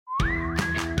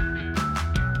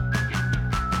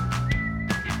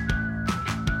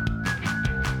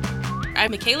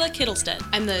I'm Mikayla Kittilstved.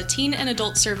 I'm the Teen and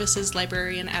Adult Services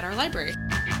Librarian at our library.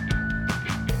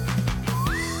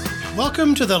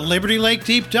 Welcome to the Liberty Lake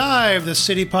Deep Dive, the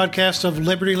city podcast of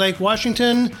Liberty Lake,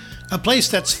 Washington, a place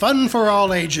that's fun for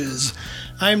all ages.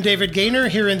 I'm David Gaynor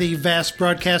here in the vast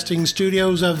broadcasting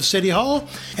studios of City Hall,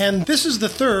 and this is the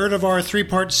third of our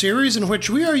three-part series in which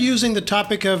we are using the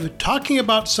topic of talking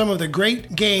about some of the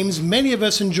great games many of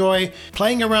us enjoy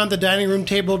playing around the dining room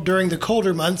table during the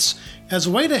colder months as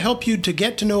a way to help you to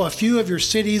get to know a few of your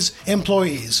city's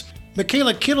employees.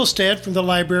 Mikayla Kittilstved from the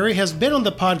library has been on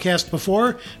the podcast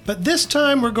before, but this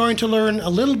time we're going to learn a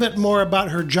little bit more about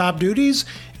her job duties,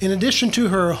 in addition to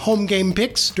her home game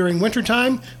picks during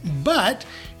wintertime, but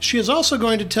she is also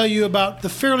going to tell you about the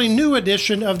fairly new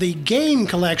edition of the game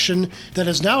collection that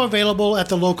is now available at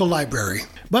the local library.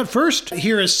 But first,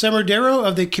 here is Summer Darrow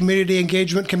of the Community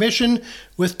Engagement Commission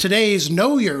with today's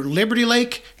Know Your Liberty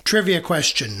Lake trivia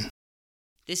question.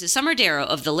 This is Summer Darrow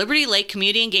of the Liberty Lake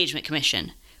Community Engagement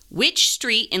Commission. Which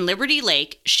street in Liberty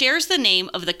Lake shares the name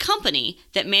of the company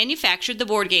that manufactured the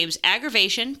board games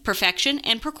Aggravation, Perfection,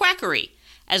 and Perquackery,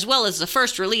 as well as the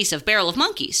first release of Barrel of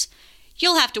Monkeys?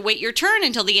 You'll have to wait your turn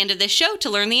until the end of this show to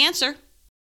learn the answer.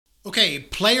 Okay,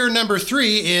 player number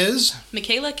 3 is...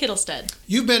 Mikayla Kittilstved.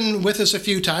 You've been with us a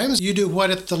few times. You do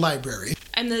what at the library?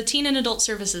 I'm the Teen and Adult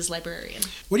Services Librarian.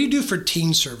 What do you do for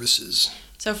teen services?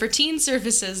 So for teen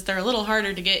services, they're a little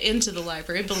harder to get into the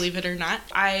library, believe it or not.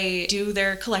 I do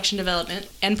their collection development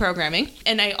and programming,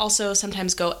 and I also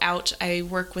sometimes go out. I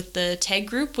work with the TAG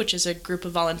group, which is a group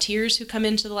of volunteers who come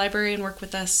into the library and work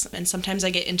with us, and sometimes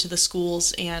I get into the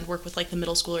schools and work with like the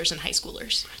middle schoolers and high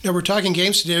schoolers. Now we're talking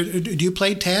games today. Do you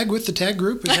play tag with the TAG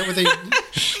group? Is that what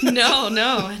they... No,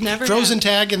 never. Frozen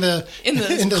tag in the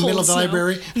middle of the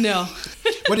library? No.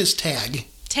 What is TAG?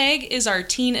 TAG is our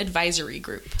teen advisory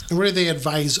group. And what do they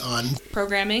advise on?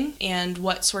 Programming and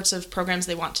what sorts of programs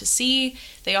they want to see.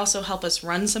 They also help us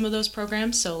run some of those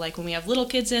programs. So like when we have little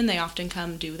kids in, they often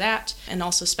come do that, and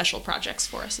also special projects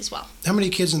for us as well. How many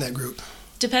kids in that group?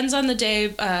 Depends on the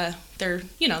day. They're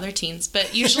teens,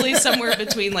 but usually somewhere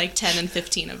between like 10 and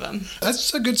 15 of them.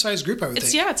 That's a good sized group, I would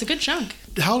think. Yeah, it's a good chunk.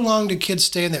 How long do kids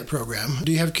stay in that program?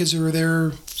 Do you have kids who are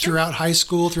there throughout high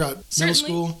school, throughout middle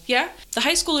school? Yeah. The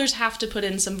high schoolers have to put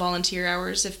in some volunteer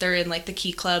hours if they're in like the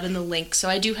Key Club and the Link. So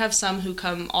I do have some who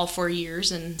come all 4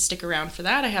 years and stick around for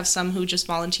that. I have some who just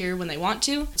volunteer when they want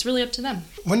to. It's really up to them.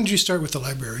 When did you start with the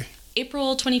library?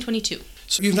 April 2022.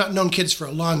 So you've not known kids for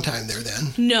a long time there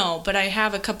then? No, but I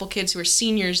have a couple kids who are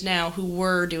seniors now who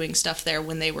were doing stuff there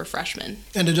when they were freshmen.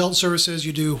 And adult services,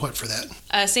 you do what for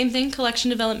that? Same thing, collection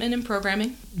development and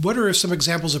programming. What are some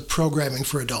examples of programming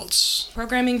for adults?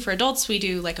 Programming for adults, we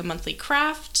do like a monthly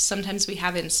craft. Sometimes we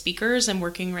have in speakers. I'm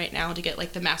working right now to get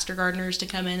like the master gardeners to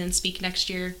come in and speak next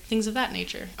year, things of that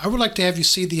nature. I would like to have you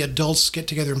see the adults get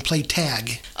together and play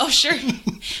tag. Oh, sure.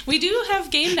 We do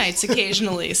have game nights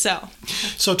occasionally, so.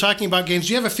 So talking about games,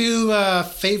 do you have a few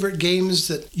favorite games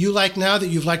that you like now that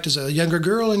you've liked as a younger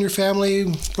girl in your family?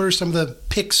 What are some of the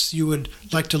picks you would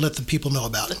like to let the people know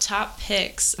about? The top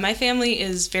picks. My family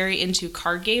is very into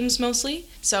card games mostly.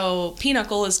 So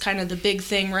Pinochle is kind of the big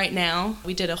thing right now.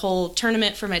 We did a whole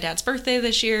tournament for my dad's birthday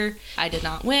this year. I did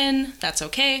not win. That's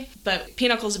okay. But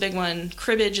Pinochle is a big one.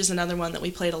 Cribbage is another one that we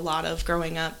played a lot of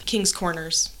growing up. King's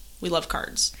Corners. We love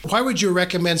cards. Why would you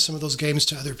recommend some of those games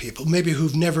to other people, maybe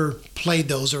who've never played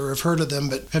those or have heard of them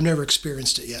but have never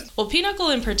experienced it yet? Well,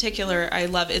 Pinochle in particular, I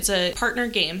love. It's a partner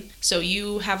game. So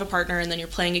you have a partner and then you're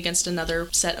playing against another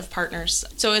set of partners.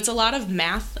 So it's a lot of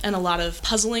math and a lot of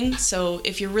puzzling. So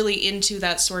if you're really into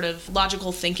that sort of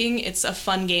logical thinking, it's a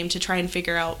fun game to try and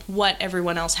figure out what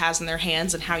everyone else has in their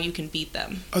hands and how you can beat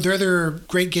them. Are there other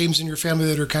great games in your family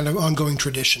that are kind of ongoing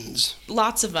traditions?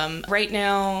 Lots of them. Right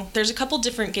now, there's a couple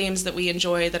different games that we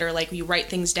enjoy that are like we write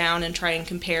things down and try and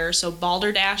compare. So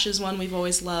Balderdash is one we've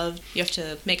always loved. You have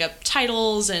to make up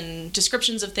titles and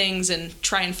descriptions of things and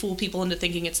try and fool people into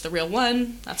thinking it's the real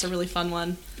one. That's a really fun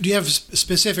one. Do you have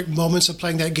specific moments of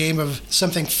playing that game of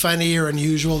something funny or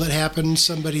unusual that happened,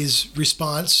 somebody's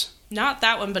response? Not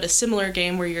that one, but a similar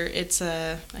game where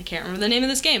I can't remember the name of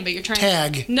this game, but you're trying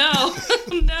Tag. No.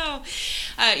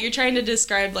 You're trying to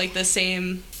describe like the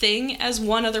same thing as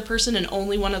one other person and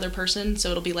only one other person. So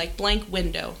it'll be like blank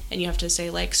window, and you have to say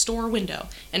like store window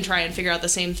and try and figure out the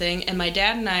same thing. And my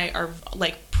dad and I are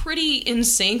like pretty in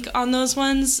sync on those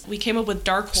ones. We came up with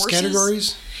dark horses.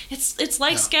 Categories? It's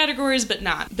like Scattergories, but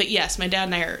not. But yes, my dad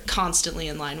and I are constantly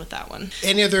in line with that one.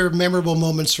 Any other memorable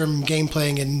moments from game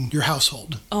playing in your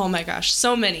household? Oh my gosh,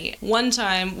 so many. One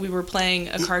time we were playing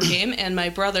a card game, and my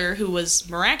brother, who was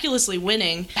miraculously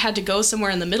winning, had to go somewhere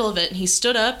in the middle of it, and he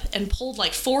stood up and pulled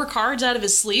like 4 cards out of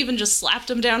his sleeve and just slapped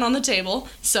them down on the table.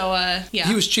 So, yeah.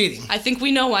 He was cheating. I think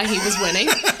we know why he was winning.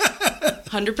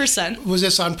 100%. Was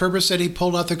this on purpose that he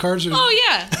pulled out the cards? Or? Oh,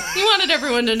 yeah. He wanted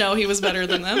everyone to know he was better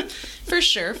than them. For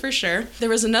sure, for sure. There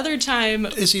was another time...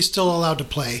 Is he still allowed to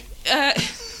play?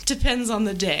 Depends on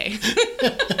the day.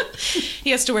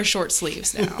 He has to wear short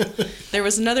sleeves now. There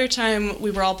was another time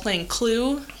we were all playing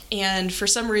Clue, and for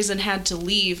some reason had to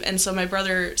leave, and so my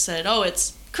brother said, oh,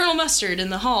 it's Colonel Mustard in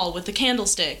the hall with the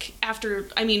candlestick.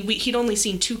 He'd only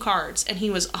seen 2 cards, and he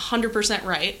was 100%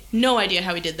 right. No idea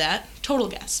how he did that. Total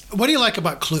guess. What do you like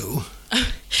about Clue?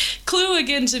 Clue,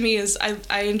 again, to me is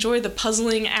I enjoy the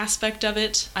puzzling aspect of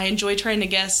it. I enjoy trying to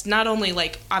guess not only,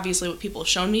 like, obviously what people have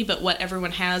shown me, but what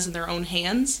everyone has in their own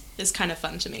hands is kind of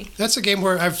fun to me. That's a game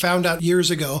where I've found out years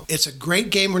ago. It's a great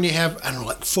game when you have,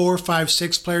 4, 5,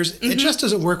 6 players. Mm-hmm. It just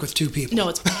doesn't work with 2 people. No,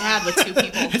 it's bad with 2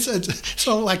 people. it's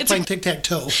like playing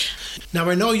tic-tac-toe. Now,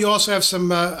 I know you also have some,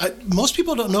 most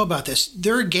people don't know about this.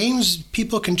 There are games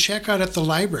people can check out at the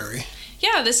library.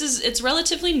 Yeah, it's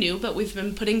relatively new, but we've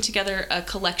been putting together a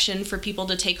collection for people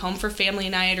to take home for family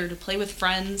night or to play with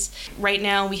friends. Right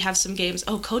now we have some games.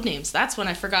 Oh, Codenames. That's one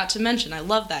I forgot to mention. I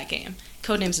love that game.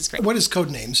 Codenames is great. What is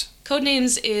Codenames?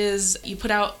 Codenames is you put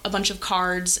out a bunch of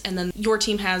cards, and then your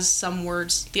team has some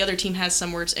words, the other team has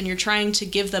some words, and you're trying to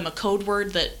give them a code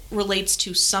word that relates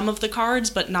to some of the cards,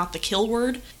 but not the kill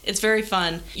word. It's very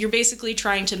fun. You're basically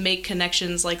trying to make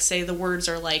connections, like say the words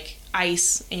are like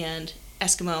ice and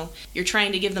Eskimo. You're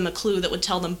trying to give them a clue that would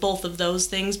tell them both of those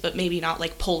things, but maybe not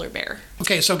like polar bear.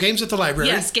 Okay, so games at the library.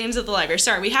 Yes, games at the library.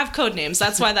 Sorry, we have Codenames.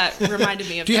 That's why that reminded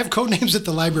me of Do you have Codenames at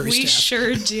the library We staff?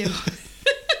 sure do.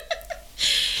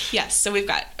 Yes, so we've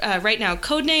got, right now,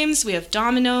 Codenames, we have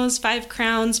Dominoes, 5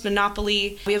 Crowns,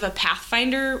 Monopoly. We have a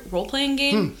Pathfinder role-playing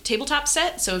game, tabletop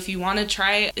set, so if you want to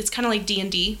try, it's kind of like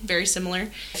D&D, very similar.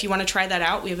 If you want to try that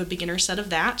out, we have a beginner set of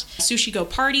that. Sushi Go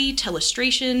Party,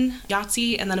 Telestration,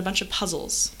 Yahtzee, and then a bunch of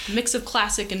puzzles. A mix of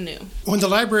classic and new. When the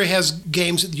library has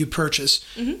games that you purchase,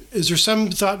 is there some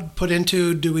thought put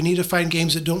into, do we need to find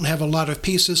games that don't have a lot of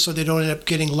pieces so they don't end up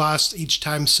getting lost each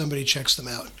time somebody checks them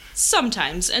out?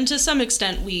 Sometimes, and to some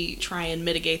extent we try and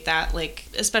mitigate that, like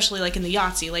especially like in the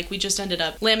Yahtzee, like we just ended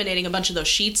up laminating a bunch of those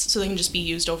sheets so they can just be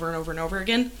used over and over and over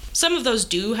again. Some of those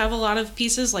do have a lot of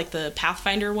pieces, like the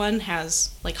Pathfinder one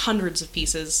has like hundreds of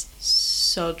pieces,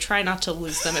 so try not to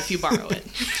lose them if you borrow it.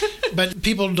 But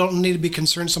people don't need to be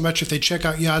concerned so much if they check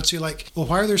out Yahtzee, like, well,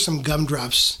 why are there some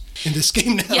gumdrops in this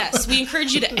game now? Yes, we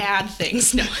encourage you to add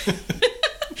things.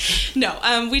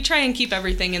 No, we try and keep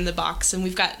everything in the box, and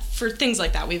we've got, for things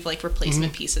like that, we have like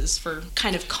replacement pieces for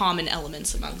kind of common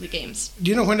elements among the games. Do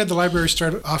you know when did the library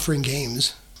start offering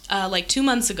games? Like 2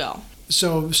 months ago.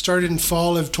 So started in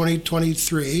fall of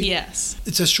 2023. Yes.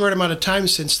 It's a short amount of time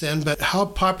since then, but how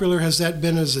popular has that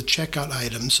been as a checkout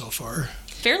item so far?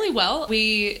 Fairly well.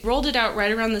 We rolled it out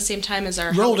right around the same time as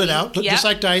our Rolled Halloween. it out, Yep. just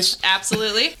like dice.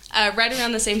 Absolutely. Right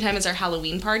around the same time as our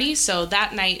Halloween party. So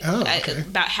that night,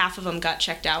 about half of them got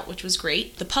checked out, which was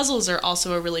great. The puzzles are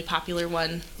also a really popular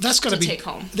one to take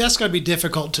home. That's got to be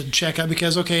difficult to check out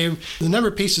because, okay, the number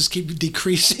of pieces keep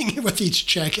decreasing with each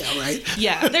checkout, right?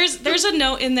 Yeah, there's a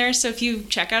note in there. So if you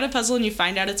check out a puzzle and you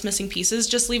find out it's missing pieces,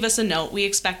 just leave us a note. We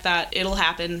expect that it'll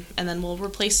happen, and then we'll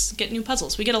get new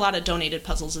puzzles. We get a lot of donated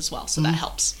puzzles as well, so that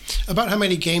helps. About how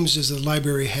many games does the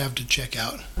library have to check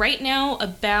out? Right now,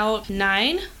 about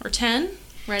 9 or 10,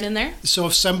 right in there. So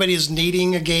if somebody is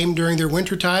needing a game during their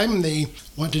winter time, they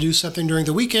want to do something during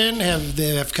the weekend,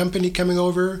 they have company coming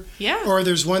over. Yeah. Or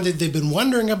there's one that they've been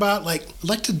wondering about, like, I'd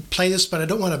like to play this, but I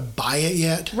don't want to buy it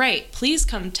yet. Right. Please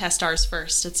come test ours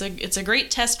first. It's a great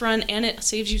test run, and it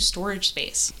saves you storage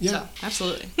space. Yeah. So,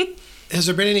 absolutely. Has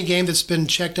there been any game that's been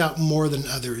checked out more than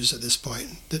others at this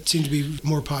point that seem to be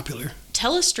more popular?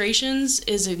 Telestrations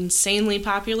is insanely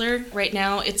popular right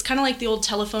now. It's kind of like the old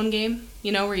telephone game,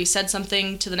 where you said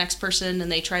something to the next person and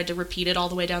they tried to repeat it all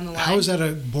the way down the line. How is that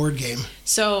a board game?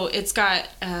 So it's got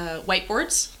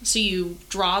whiteboards. So you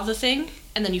draw the thing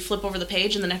and then you flip over the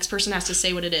page and the next person has to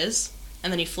say what it is.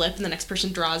 And then you flip and the next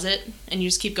person draws it and you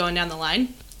just keep going down the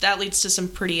line. That leads to some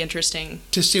pretty interesting...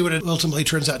 To see what it ultimately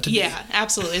turns out to be. Yeah,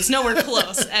 absolutely. It's nowhere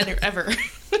close ever.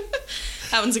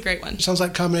 That one's a great one. Sounds like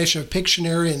a combination of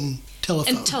Pictionary and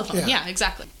telephone. And telephone, yeah,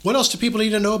 exactly. What else do people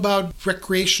need to know about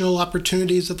recreational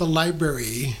opportunities at the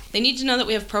library? They need to know that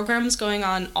we have programs going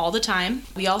on all the time.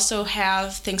 We also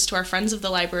have, thanks to our friends of the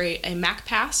library, a Mac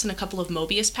Pass and a couple of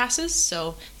Mobius passes,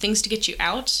 so things to get you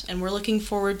out. And we're looking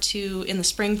forward to, in the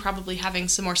spring, probably having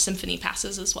some more symphony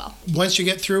passes as well. Once you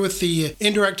get through with the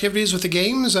indoor activities with the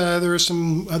games, there are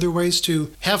some other ways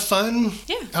to have fun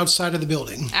outside of the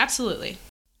building. Absolutely.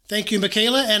 Thank you,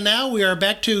 Mikayla. And now we are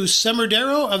back to Summer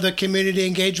Darrow of the Community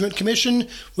Engagement Commission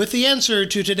with the answer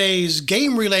to today's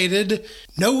game-related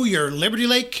Know Your Liberty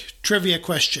Lake trivia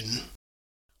question.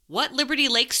 What Liberty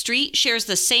Lake street shares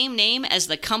the same name as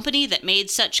the company that made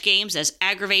such games as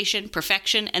Aggravation,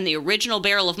 Perfection, and the original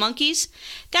Barrel of Monkeys?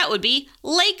 That would be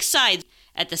Lakeside,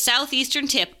 at the southeastern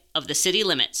tip of the city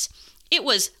limits. It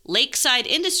was Lakeside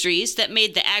Industries that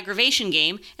made the Aggravation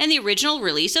game and the original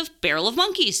release of Barrel of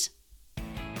Monkeys.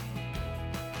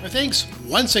 Our thanks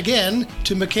once again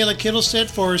to Mikayla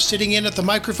Kittilstved for sitting in at the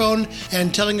microphone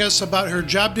and telling us about her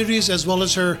job duties as well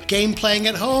as her game playing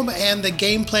at home and the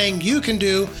game playing you can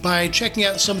do by checking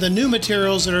out some of the new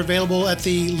materials that are available at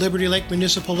the Liberty Lake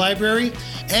Municipal Library.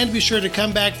 And be sure to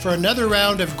come back for another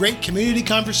round of great community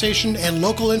conversation and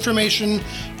local information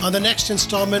on the next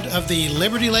installment of the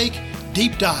Liberty Lake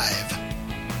Deep Dive.